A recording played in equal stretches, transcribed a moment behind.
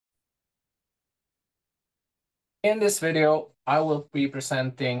In this video, I will be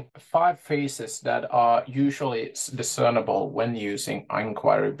presenting 5 phases that are usually discernible when using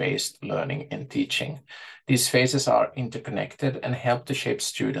inquiry-based learning in teaching. These phases are interconnected and help to shape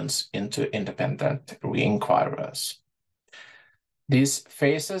students into independent re-inquirers. These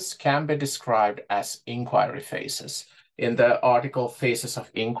phases can be described as inquiry phases. In the article Phases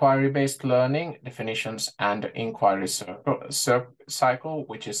of Inquiry-Based Learning, Definitions and Inquiry Cycle,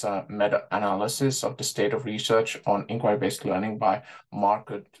 which is a meta-analysis of the state of research on inquiry-based learning by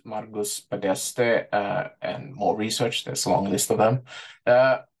Margus Pedeste and more research, there's a long list of them.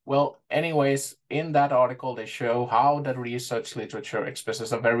 Anyways, in that article, they show how the research literature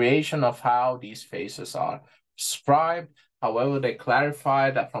expresses a variation of how these phases are described. However, they clarify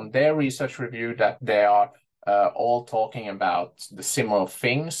that from their research review that they are all talking about the similar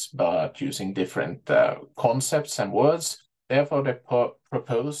things, but using different concepts and words. Therefore, they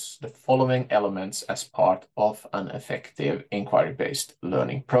propose the following elements as part of an effective inquiry-based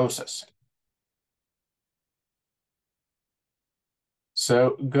learning process.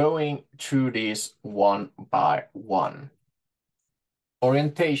 So going through these one by one.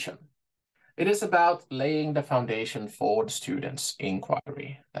 Orientation. It is about laying the foundation for the student's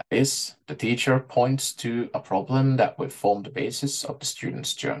inquiry. That is, the teacher points to a problem that will form the basis of the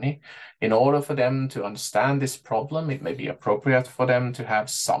student's journey. In order for them to understand this problem, it may be appropriate for them to have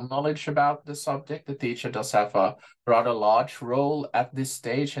some knowledge about the subject. The teacher does have a rather large role at this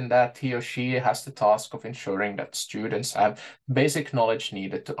stage in that he or she has the task of ensuring that students have basic knowledge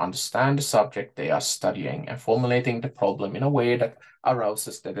needed to understand the subject they are studying and formulating the problem in a way that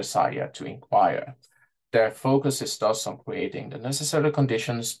arouses the desire to inquire. Their focus is thus on creating the necessary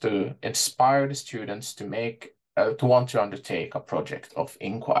conditions to inspire the students to want to undertake a project of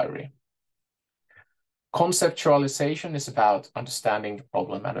inquiry. Conceptualization is about understanding the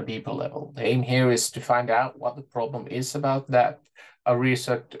problem at a deeper level. The aim here is to find out what the problem is about that a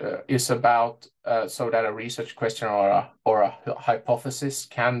research is about, so that a research question or a hypothesis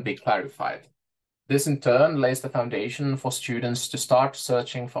can be clarified. This in turn lays the foundation for students to start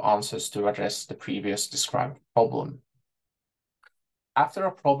searching for answers to address the previous described problem. After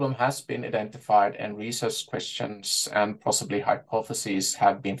a problem has been identified and research questions and possibly hypotheses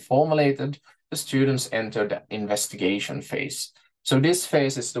have been formulated, the students enter the investigation phase. So this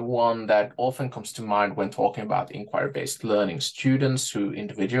phase is the one that often comes to mind when talking about inquiry-based learning. Students who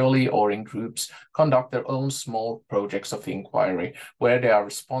individually or in groups conduct their own small projects of inquiry where they are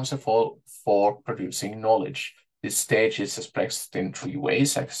responsible for producing knowledge. This stage is expressed in 3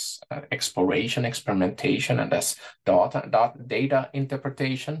 ways: exploration, experimentation, and as data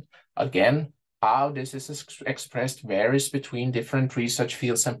interpretation. Again, how this is expressed varies between different research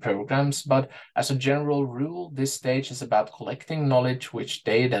fields and programs, but as a general rule, this stage is about collecting knowledge which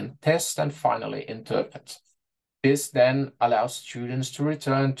they then test and finally interpret. This then allows students to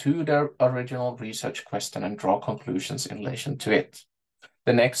return to their original research question and draw conclusions in relation to it.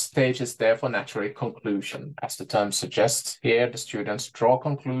 The next stage is therefore naturally conclusion. As the term suggests here, the students draw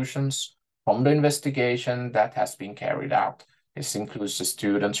conclusions from the investigation that has been carried out. This includes the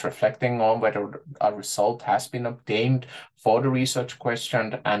students reflecting on whether a result has been obtained for the research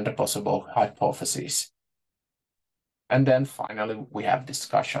question and the possible hypotheses. And then finally, we have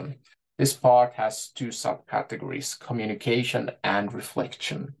discussion. This part has 2 subcategories: communication and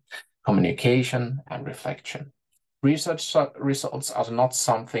reflection. Communication and reflection. Research results are not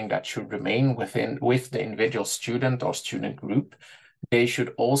something that should remain with the individual student or student group. They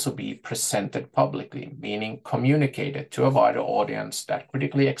should also be presented publicly, meaning communicated to a wider audience that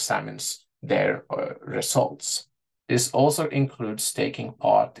critically examines their results. This also includes taking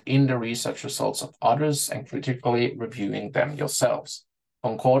part in the research results of others and critically reviewing them yourselves.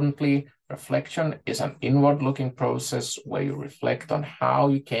 Concordantly, reflection is an inward-looking process where you reflect on how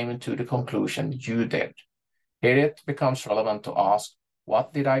you came into the conclusion you did. Here it becomes relevant to ask,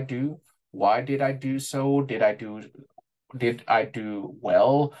 what did I do? Why did I do so? Did I do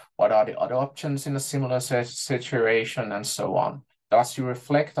well? What are the other options in a similar situation, and so on? Thus, you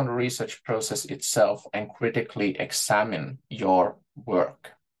reflect on the research process itself and critically examine your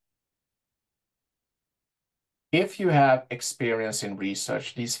work. If you have experience in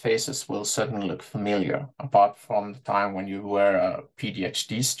research, these phases will certainly look familiar. Apart from the time when you were a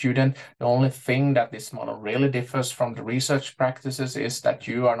PhD student, the only thing that this model really differs from the research practices is that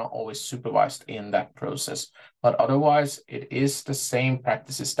you are not always supervised in that process. But otherwise, it is the same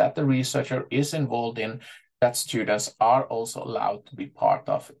practices that the researcher is involved in that students are also allowed to be part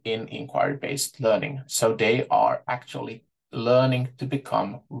of in inquiry-based learning. So they are actually learning to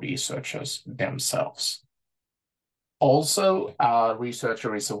become researchers themselves. Also, a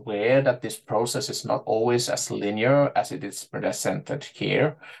researcher is aware that this process is not always as linear as it is presented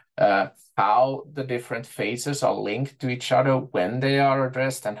here. How the different phases are linked to each other when they are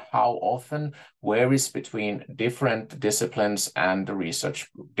addressed and how often varies between different disciplines and the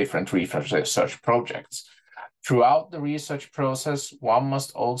different research projects. Throughout the research process, one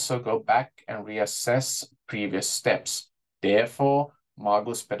must also go back and reassess previous steps. Therefore,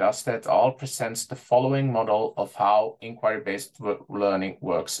 Margus Pedaste et al. Presents the following model of how inquiry-based learning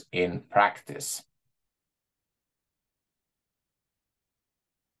works in practice.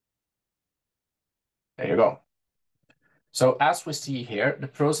 There you go. So as we see here, the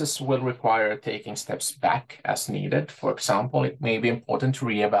process will require taking steps back as needed. For example, it may be important to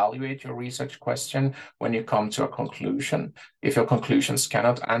reevaluate your research question when you come to a conclusion. If your conclusions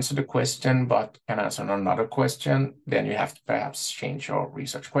cannot answer the question, but can answer another question, then you have to perhaps change your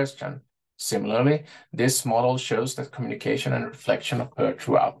research question. Similarly, this model shows that communication and reflection occur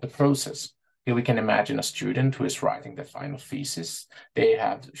throughout the process. Here we can imagine a student who is writing their final thesis. They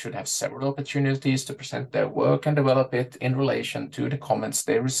should have several opportunities to present their work and develop it in relation to the comments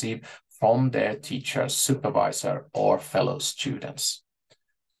they receive from their teacher, supervisor, or fellow students.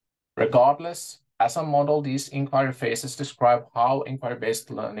 Regardless, as a model, these inquiry phases describe how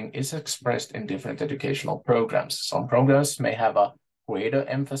inquiry-based learning is expressed in different educational programs. Some programs may have a greater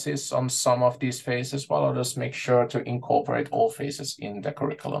emphasis on some of these phases, while others make sure to incorporate all phases in the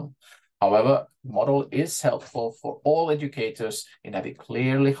curriculum. However, the model is helpful for all educators in that it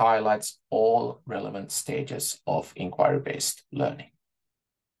clearly highlights all relevant stages of inquiry-based learning.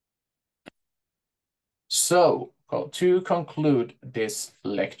 So, to conclude this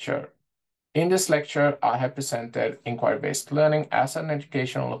lecture, in this lecture, I have presented inquiry-based learning as an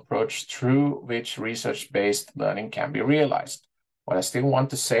educational approach through which research-based learning can be realized. What I still want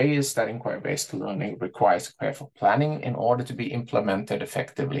to say is that inquiry-based learning requires careful planning in order to be implemented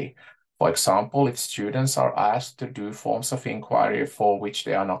effectively. For example, if students are asked to do forms of inquiry for which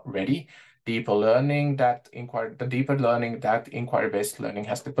they are not ready, the deeper learning that inquiry-based learning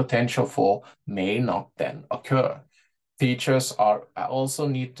has the potential for may not then occur. Teachers also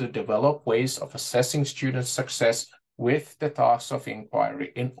need to develop ways of assessing students' success with the tasks of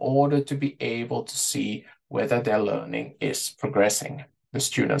inquiry in order to be able to see whether their learning is progressing. The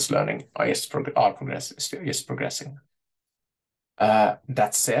students' learning is progressing.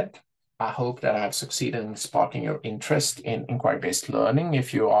 That said, I hope that I have succeeded in sparking your interest in inquiry-based learning.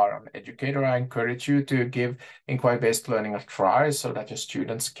 If you are an educator, I encourage you to give inquiry-based learning a try so that your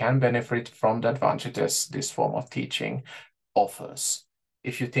students can benefit from the advantages this form of teaching offers.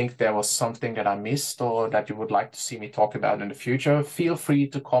 If you think there was something that I missed or that you would like to see me talk about in the future, feel free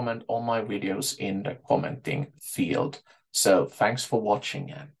to comment on my videos in the commenting field. So thanks for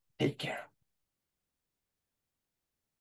watching and take care.